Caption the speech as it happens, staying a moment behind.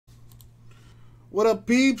What up,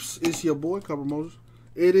 peeps? It's your boy, Copper Moses.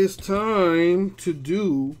 It is time to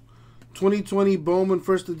do 2020 Bowman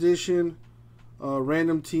First Edition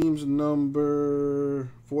Random Teams number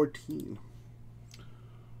 14.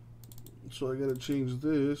 So I gotta change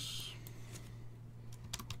this.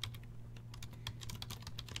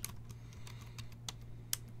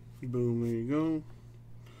 Boom, there you go.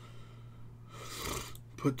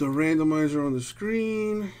 Put the randomizer on the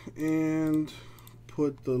screen and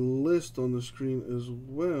put the list on the screen as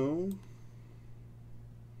well.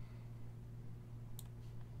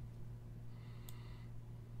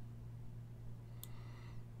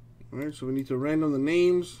 Alright, so we need to random the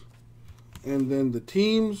names and then the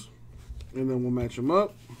teams, and then we'll match them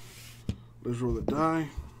up. Let's roll the die.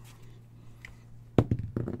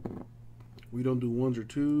 We don't do ones or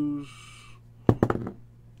twos.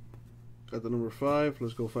 Got the number 5.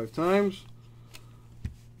 Let's go 5 times.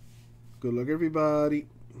 Good luck, everybody.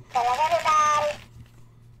 Good luck, everybody.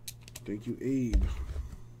 Thank you, Abe.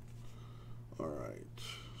 Alright,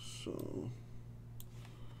 so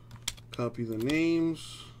copy the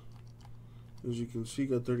names. As you can see,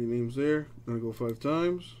 got 30 names there. Gonna go 5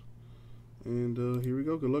 times. And here we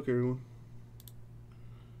go. Good luck, everyone.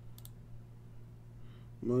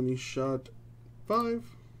 Money shot 5.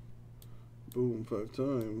 Boom, 5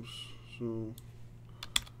 times. So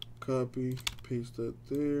copy, paste that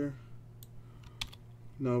there.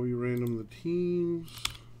 Now we random the teams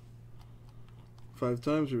 5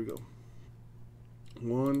 times. Here we go.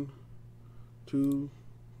 1, 2,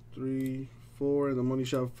 3, 4, and the money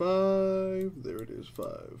shot 5. There it is,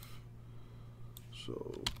 5.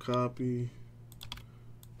 So copy,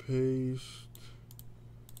 paste,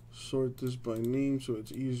 sort this by name so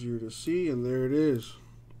it's easier to see, and there it is.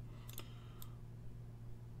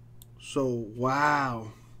 So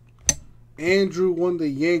wow, Andrew won the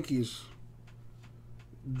Yankees.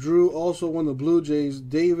 Drew also won the Blue Jays.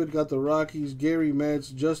 David got the Rockies. Gary Mets.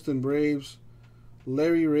 Justin Braves.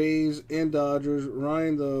 Larry Rays and Dodgers.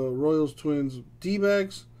 Ryan the Royals, Twins,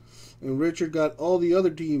 D-backs. And Richard got all the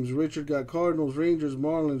other teams. Richard got Cardinals, Rangers,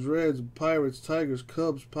 Marlins, Reds, Pirates, Tigers,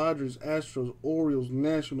 Cubs, Padres, Astros, Orioles,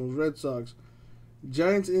 Nationals, Red Sox,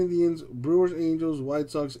 Giants, Indians, Brewers, Angels,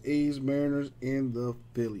 White Sox, A's, Mariners, and the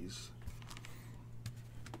Phillies.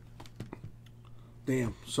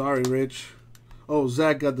 Damn. Sorry, Rich. Oh,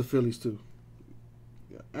 Zach got the Phillies, too.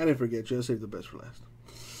 Yeah, I didn't forget you. I saved the best for last.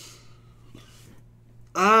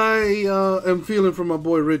 I am feeling for my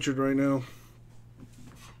boy Richard right now,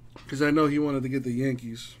 because I know he wanted to get the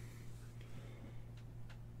Yankees.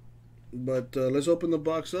 But let's open the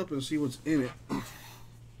box up and see what's in it.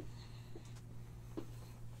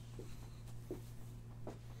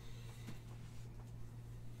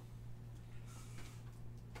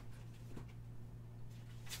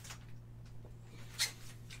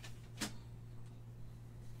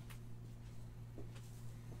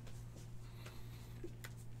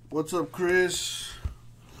 What's up, Chris?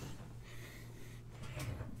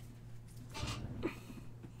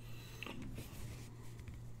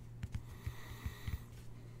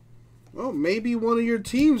 Well, maybe one of your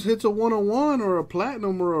teams hits a 101 or a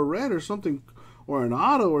platinum or a red or something, or an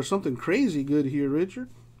auto or something crazy good here, Richard.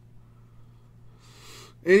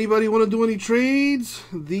 Anybody want to do any trades?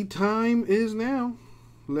 The time is now.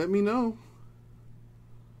 Let me know.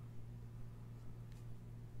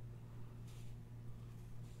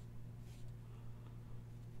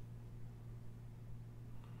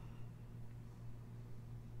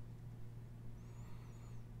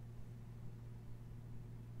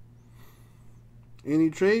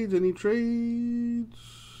 Any trades? Any trades?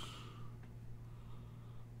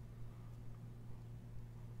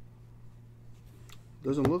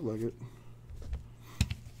 Doesn't look like it.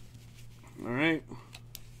 All right.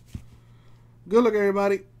 Good luck,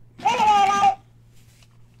 everybody. Good luck, everybody.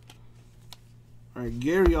 All right,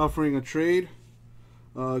 Gary offering a trade.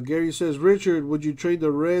 Gary says, Richard, would you trade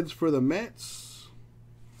the Reds for the Mets?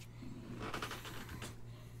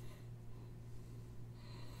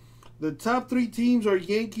 The top 3 teams are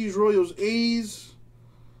Yankees, Royals, A's.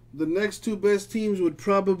 The next 2 best teams would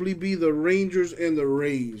probably be the Rangers and the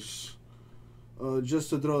Rays. Just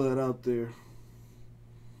to throw that out there.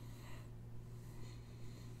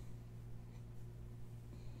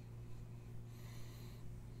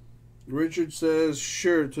 Richard says,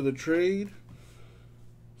 sure, to the trade.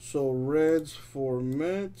 So Reds for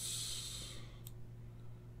Mets.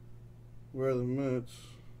 Where are the Mets?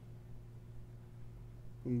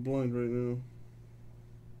 I'm blind right now.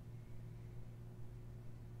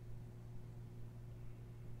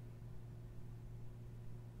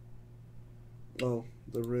 Oh,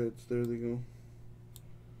 the Reds. There they go.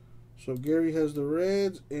 So Gary has the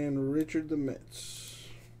Reds and Richard the Mets.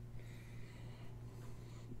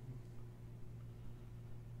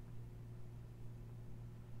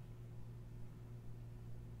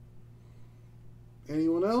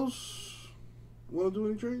 Anyone else want to do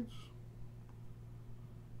any trades?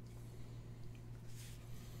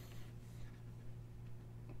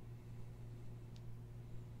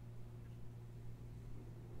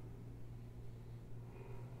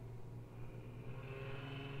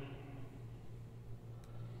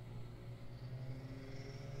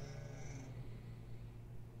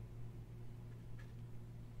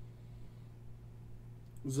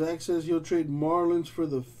 Zach says he'll trade Marlins for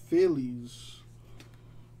the Phillies.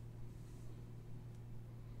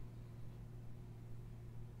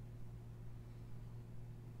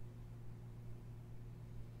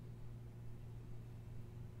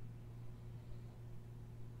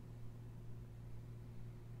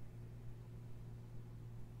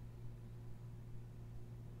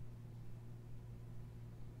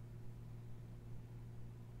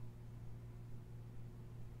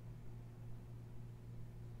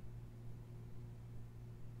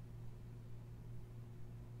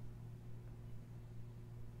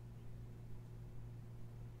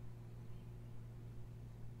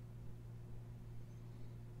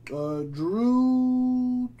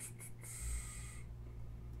 Drew.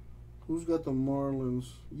 Who's got the Marlins?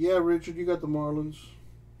 Yeah, Richard, you got the Marlins.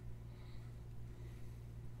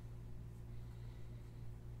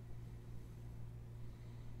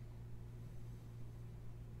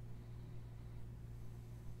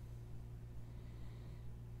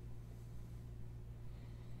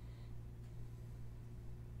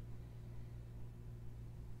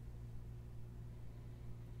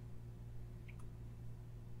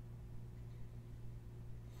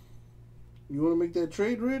 You want to make that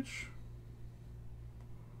trade, Rich?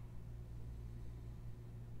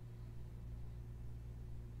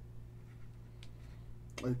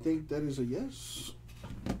 I think that is a yes.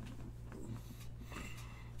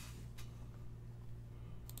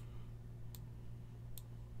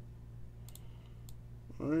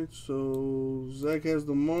 All right, so Zach has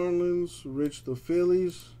the Marlins, Rich the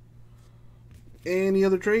Phillies. Any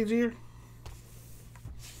other trades here?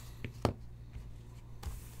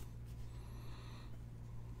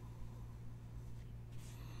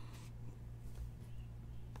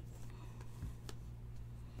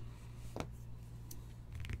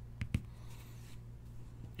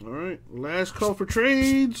 All right, last call for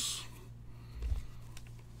trades.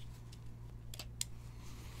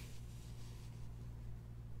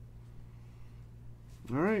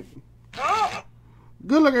 All right.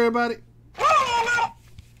 Good luck, everybody.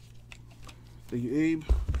 Thank you, Abe.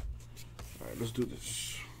 All right, let's do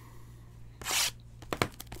this.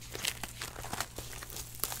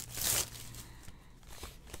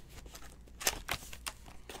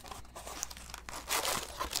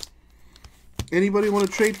 Anybody want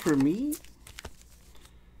to trade for me?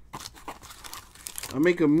 I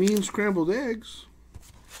make a mean scrambled eggs.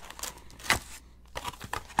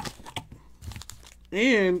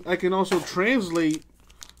 And I can also translate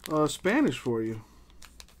Spanish for you.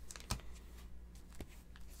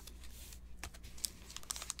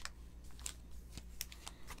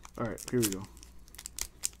 All right, here we go.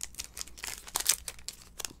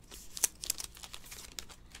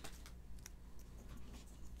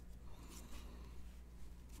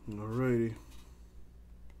 Alrighty.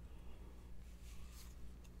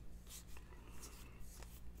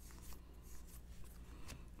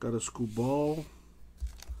 Got a Scuball.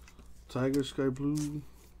 Tiger Sky Blue.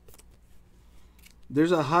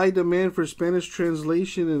 There's a high demand for Spanish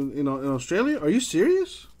translation in Australia? Are you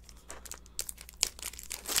serious?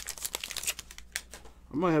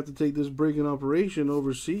 I might have to take this break-in operation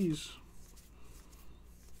overseas.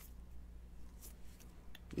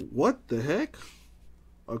 What the heck?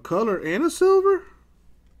 A color and a silver?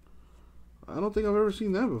 I don't think I've ever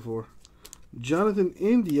seen that before. Jonathan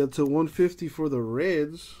India to 150 for the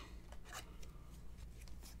Reds.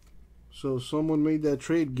 So someone made that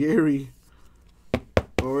trade. Gary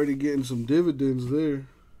already getting some dividends there.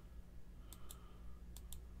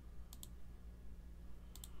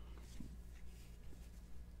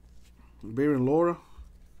 Baron Laura.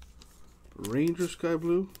 Ranger Sky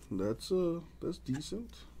Blue. That's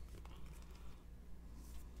decent.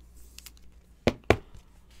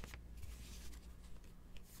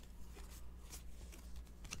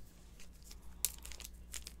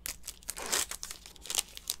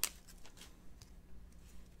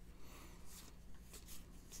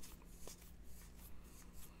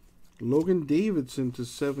 Logan Davidson to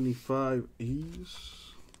 75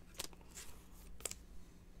 E's.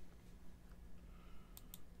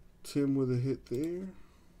 Tim with a hit there.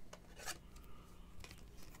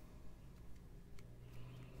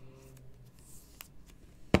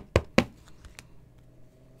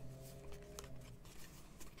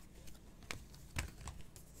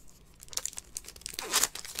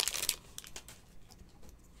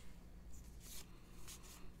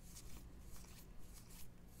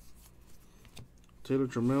 Taylor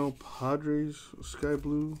Trammell, Padres, Sky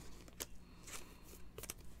Blue.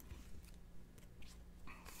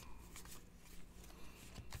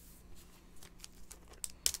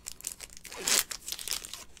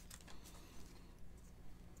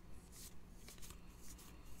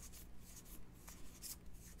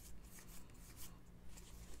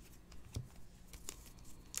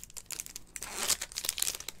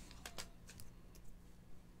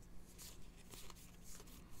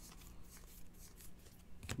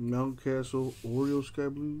 Mountcastle, Orioles, Sky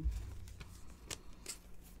Blue.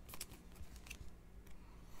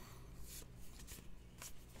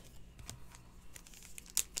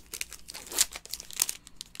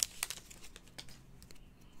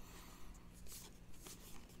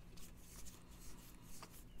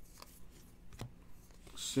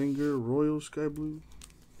 Singer, Royal, Sky Blue.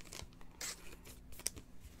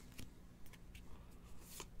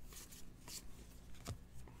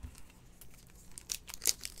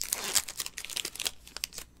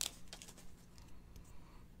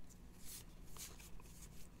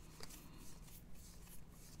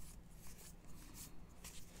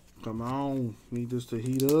 Come on, need this to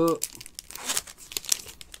heat up.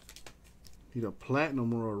 Need a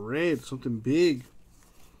platinum or a red, something big.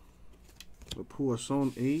 The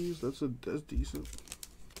Poisson A's, that's decent.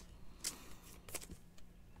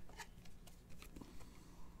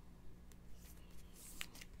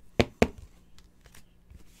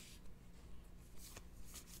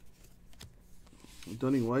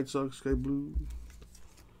 Dunning White Sox, Sky Blue.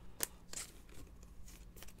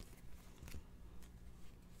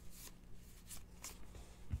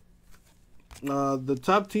 The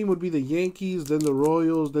top team would be the Yankees, then the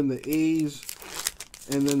Royals, then the A's,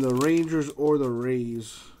 and then the Rangers or the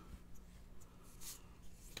Rays.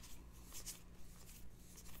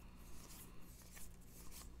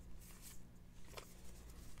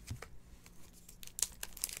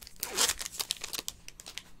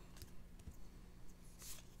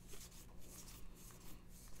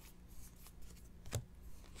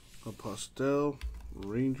 A pastel,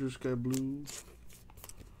 Rangers, Sky Blue.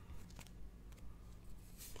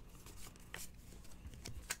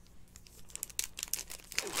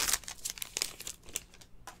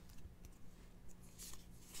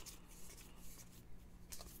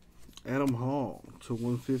 Adam Hall to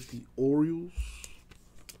 150 Orioles.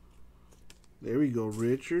 There we go,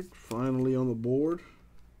 Richard. Finally on the board.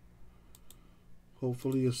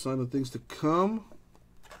 Hopefully a sign of things to come.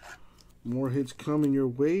 More hits coming your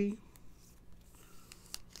way.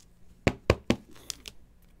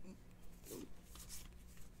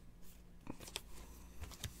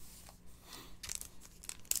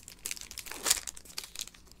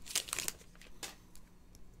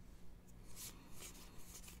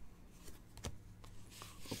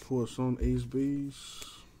 Poisson Ace base.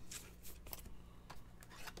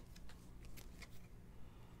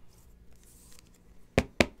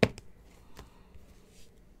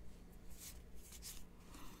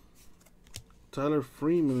 Tyler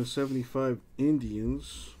Freeman, 75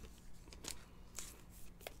 Indians.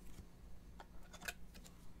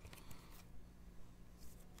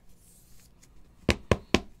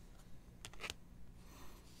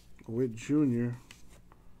 Witt Jr.,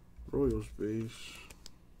 Royals base.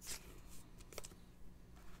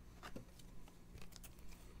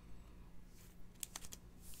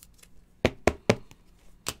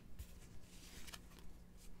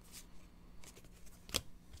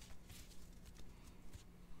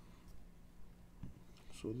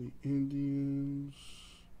 So the Indians,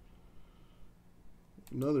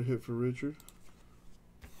 another hit for Richard.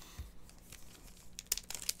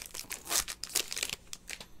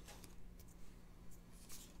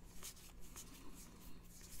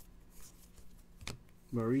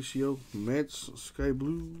 Mauricio, Mets, Sky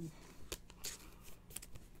Blue.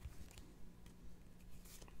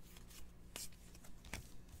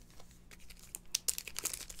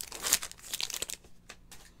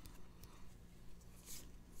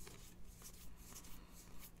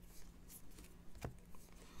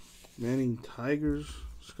 Manning Tigers,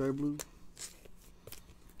 Sky Blue.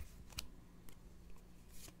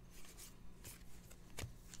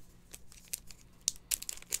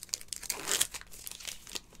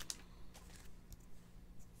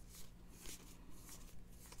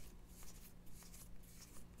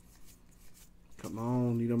 Come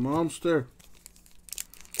on, need them all. Monster.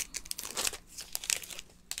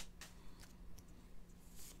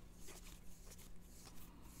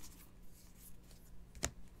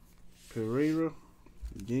 Pereira,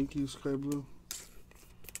 Yankees, sky blue.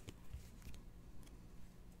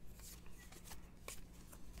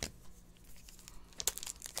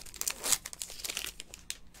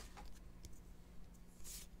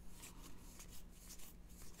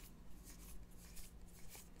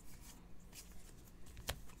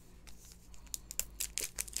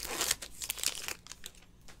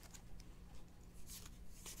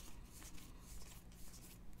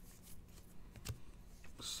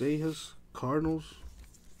 Seijas, Cardinals,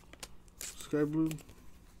 sky blue.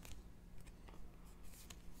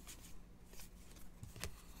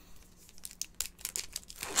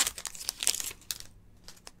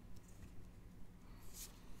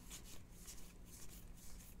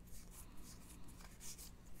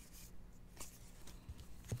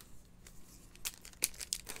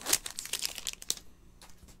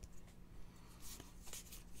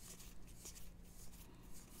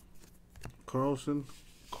 Carlson,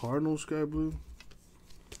 Cardinals, sky blue.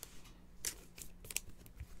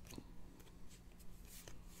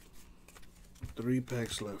 Three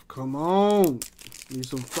packs left. Come on. Need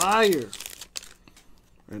some fire.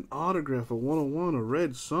 An autograph, a 101, a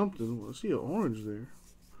red something. I see an orange there.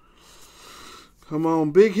 Come on.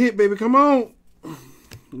 Big hit, baby. Come on.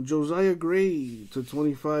 Josiah Gray to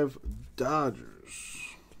 25 Dodgers.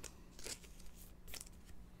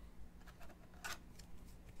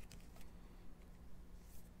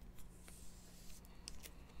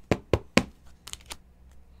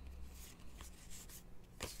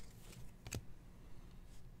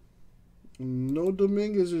 No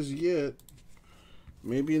Dominguez as yet.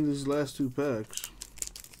 Maybe in these last two packs.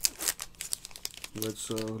 Let's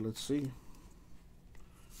see.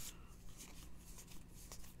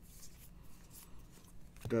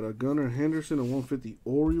 Got a Gunnar Henderson, a 150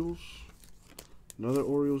 Orioles. Another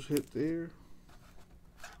Orioles hit there.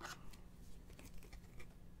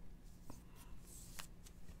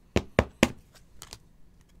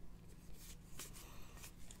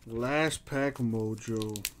 Last pack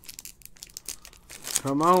mojo.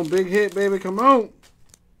 Come on, big hit, baby, come on.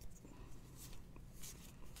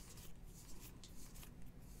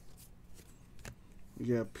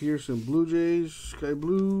 You got Pearson Blue Jays, sky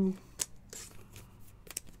blue.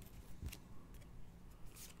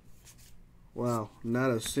 Wow, not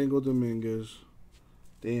a single Dominguez.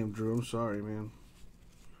 Damn, Drew, I'm sorry, man.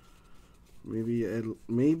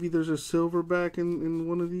 Maybe there's a silver back in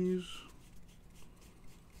one of these.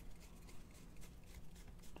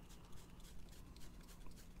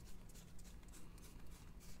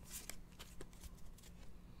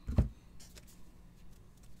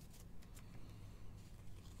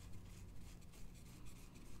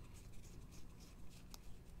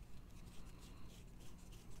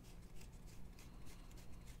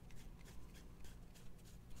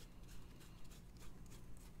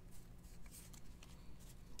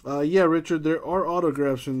 Yeah, Richard, there are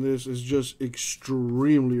autographs in this. It's just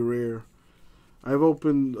extremely rare. I've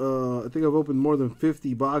opened, I think I've opened more than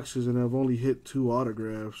 50 boxes and I've only hit 2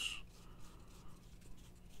 autographs.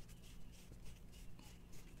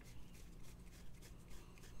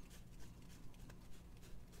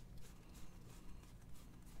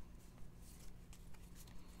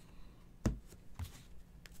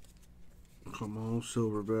 Come on,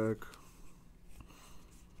 Silverback.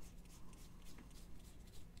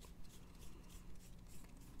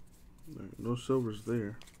 No silvers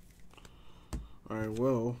there. Alright,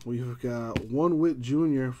 well, we've got 1 Witt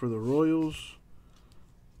Jr. for the Royals,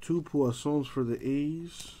 2 Poissons for the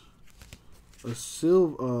A's, a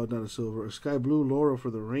sky blue Laura for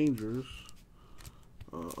the Rangers.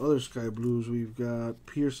 Other sky blues, we've got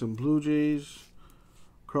Pearson Blue Jays,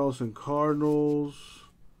 Carlson Cardinals,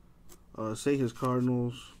 Seijas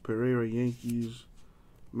Cardinals, Pereira Yankees,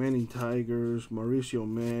 Manning Tigers, Mauricio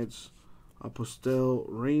Mets, Apostel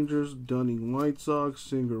Rangers, Dunning White Sox,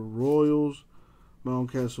 Singer Royals,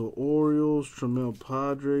 Mountcastle Orioles, Trammell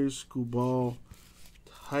Padres, Scuball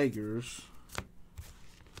Tigers.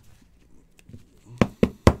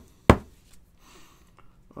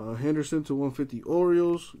 Henderson to 150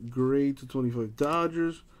 Orioles, Gray to 25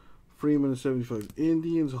 Dodgers, Freeman to 75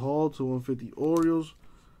 Indians, Hall to 150 Orioles,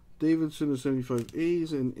 Davidson to 75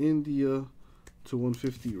 A's, and India to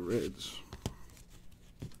 150 Reds.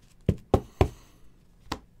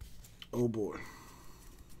 Oh boy.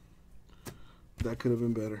 That could have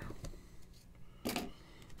been better.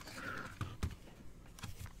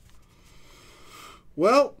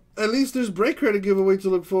 Well, at least there's break credit giveaway to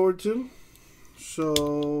look forward to.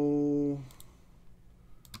 So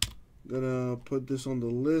Gonna put this on the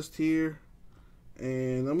list here.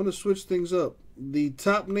 And I'm gonna switch things up. The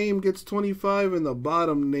top name gets 25 and the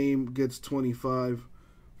bottom name gets 25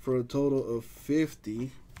 for a total of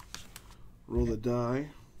 50. Roll the die.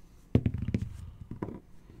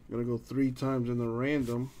 Gonna go 3 times in the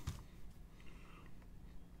random.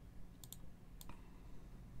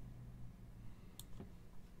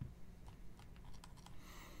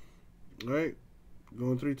 Alright,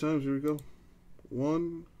 going 3 times. Here we go.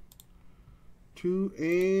 1, 2,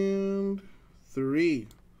 and 3.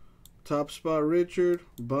 Top spot Richard,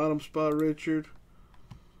 bottom spot Richard.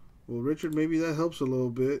 Well, Richard, maybe that helps a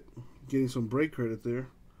little bit. Getting some break credit there.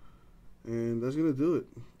 And that's going to do it.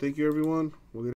 Thank you, everyone. We'll get